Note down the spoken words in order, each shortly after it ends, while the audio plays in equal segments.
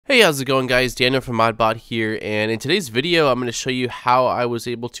Hey, how's it going, guys? Daniel from ModBot here, and in today's video I'm going to show you how I was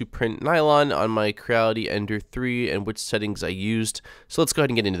able to print Nylon on my Creality Ender 3 and which settings I used. So let's go ahead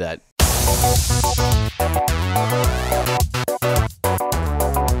and get into that.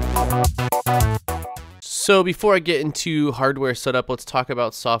 So before I get into hardware setup, let's talk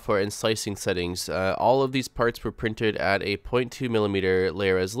about software and slicing settings. All of these parts were printed at a 0.2mm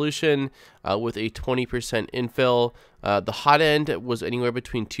layer resolution with a 20% infill. The hot end was anywhere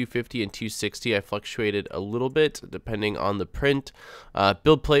between 250 and 260. I fluctuated a little bit depending on the print.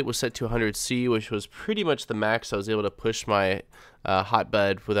 Build plate was set to 100C, which was pretty much the max I was able to push my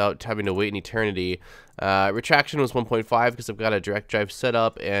hotbed without having to wait an eternity. Retraction was 1.5 because I've got a direct drive set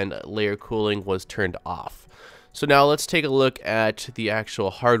up, and layer cooling was turned off. So now let's take a look at the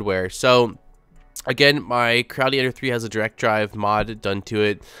actual hardware. So again, my Creality Ender 3 has a direct drive mod done to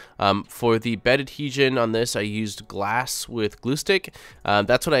it. For the bed adhesion on this, I used glass with glue stick.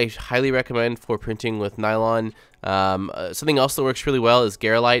 That's what I highly recommend for printing with nylon. Something else that works really well is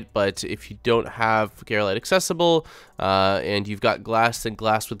Creality, but if you don't have Creality accessible and you've got glass, then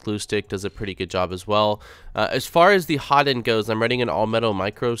glass with glue stick does a pretty good job as well. As far as the hot end goes, I'm running an all metal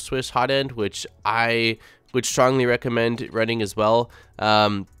micro Swiss hot end, which I would strongly recommend running as well.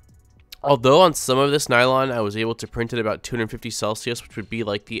 Although on some of this nylon I was able to print at about 250 Celsius, which would be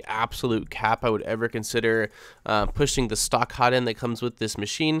like the absolute cap I would ever consider pushing the stock hot end that comes with this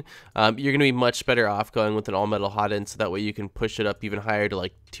machine, you're going to be much better off going with an all metal hot end, so that way you can push it up even higher to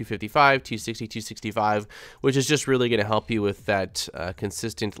like 255, 260, 265, which is just really going to help you with that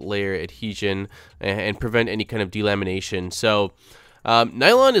consistent layer adhesion and prevent any kind of delamination. So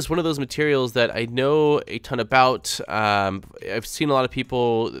nylon is one of those materials that I know a ton about. I've seen a lot of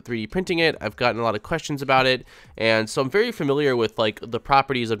people 3D printing it. I've gotten a lot of questions about it, and so I'm very familiar with like the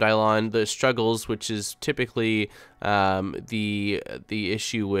properties of nylon, the struggles, which is typically the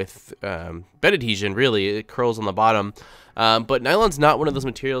issue with bed adhesion. Really, it curls on the bottom. But nylon's not one of those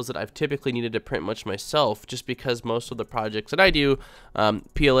materials that I've typically needed to print much myself, just because most of the projects that I do,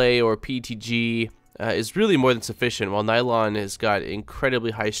 PLA or PETG, is really more than sufficient, while nylon has got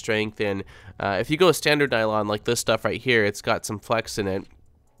incredibly high strength. And if you go a standard nylon like this stuff right here, it's got some flex in it.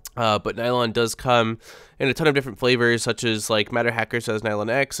 But nylon does come in a ton of different flavors, such as like Matter Hackers has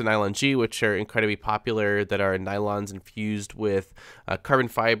Nylon X and Nylon G, which are incredibly popular, that are nylons infused with carbon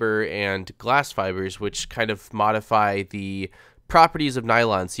fiber and glass fibers, which kind of modify the properties of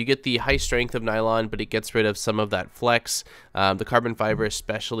nylon. So you get the high strength of nylon, but it gets rid of some of that flex. The carbon fiber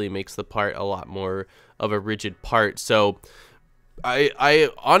especially makes the part a lot more of a rigid part. So I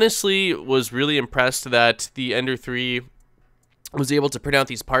honestly was really impressed that the Ender 3 was able to print out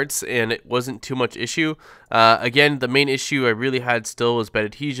these parts and it wasn't too much issue. Again, the main issue I really had still was bed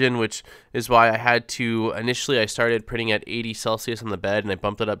adhesion, which is why I had to, initially I started printing at 80 Celsius on the bed and I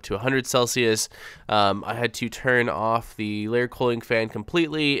bumped it up to 100 Celsius. I had to turn off the layer cooling fan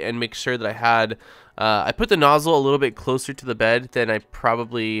completely and make sure that I had, I put the nozzle a little bit closer to the bed than I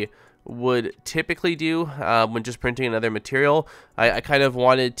probably would typically do when just printing another material. I kind of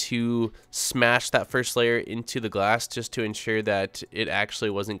wanted to smash that first layer into the glass just to ensure that it actually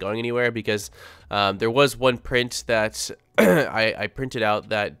wasn't going anywhere, because there was one print that I printed out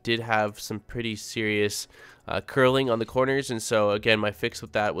that did have some pretty serious curling on the corners. And so again, my fix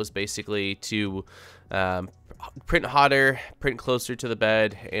with that was basically to print hotter, print closer to the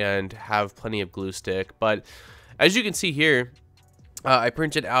bed, and have plenty of glue stick. But as you can see here, I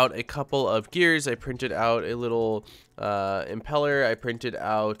printed out a couple of gears. I printed out a little impeller. I printed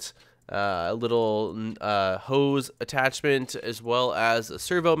out a little hose attachment, as well as a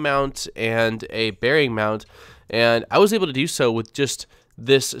servo mount and a bearing mount. And I was able to do so with just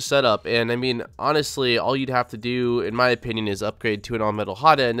this setup. And I mean, honestly, all you'd have to do, in my opinion, is upgrade to an all metal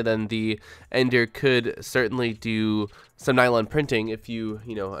hot end, and then the Ender could certainly do some nylon printing if you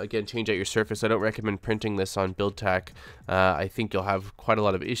again, change out your surface. I don't recommend printing this on BuildTak. I think you'll have quite a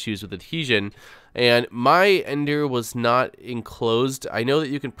lot of issues with adhesion. And my Ender was not enclosed. I know that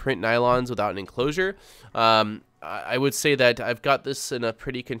you can print nylons without an enclosure. I would say that I've got this in a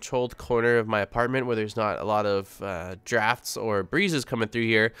pretty controlled corner of my apartment where there's not a lot of drafts or breezes coming through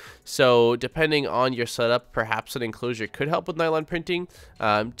here. So depending on your setup, perhaps an enclosure could help with nylon printing,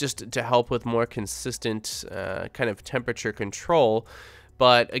 just to help with more consistent kind of temperature control.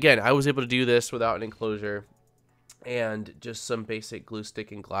 But again, I was able to do this without an enclosure and just some basic glue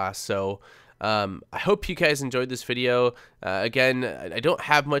stick and glass. So I hope you guys enjoyed this video. Again, I don't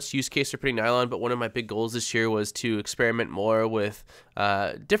have much use case for printing nylon, but one of my big goals this year was to experiment more with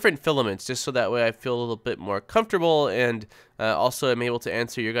different filaments, just so that way I feel a little bit more comfortable, and also I'm able to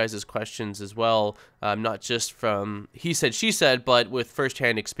answer your guys' questions as well, not just from he said, she said, but with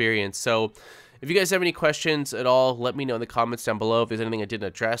firsthand experience. So if you guys have any questions at all, let me know in the comments down below if there's anything I didn't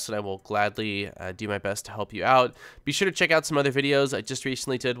address, and I will gladly do my best to help you out. Be sure to check out some other videos. I just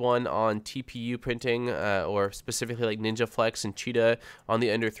recently did one on TPU printing, or specifically like Ninja Flex and Cheetah on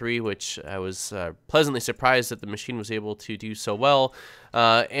the Ender 3, which I was pleasantly surprised that the machine was able to do so well.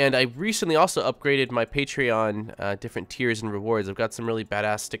 And I recently also upgraded my Patreon different tiers and rewards. I've got some really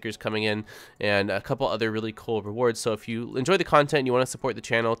badass stickers coming in and a couple other really cool rewards. So if you enjoy the content and you want to support the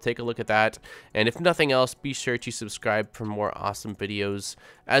channel, take a look at that. And if nothing else, be sure to subscribe for more awesome videos.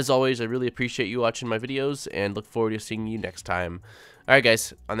 As always, I really appreciate you watching my videos and look forward to seeing you next time. Alright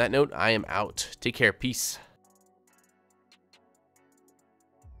guys, on that note, I am out. Take care. Peace.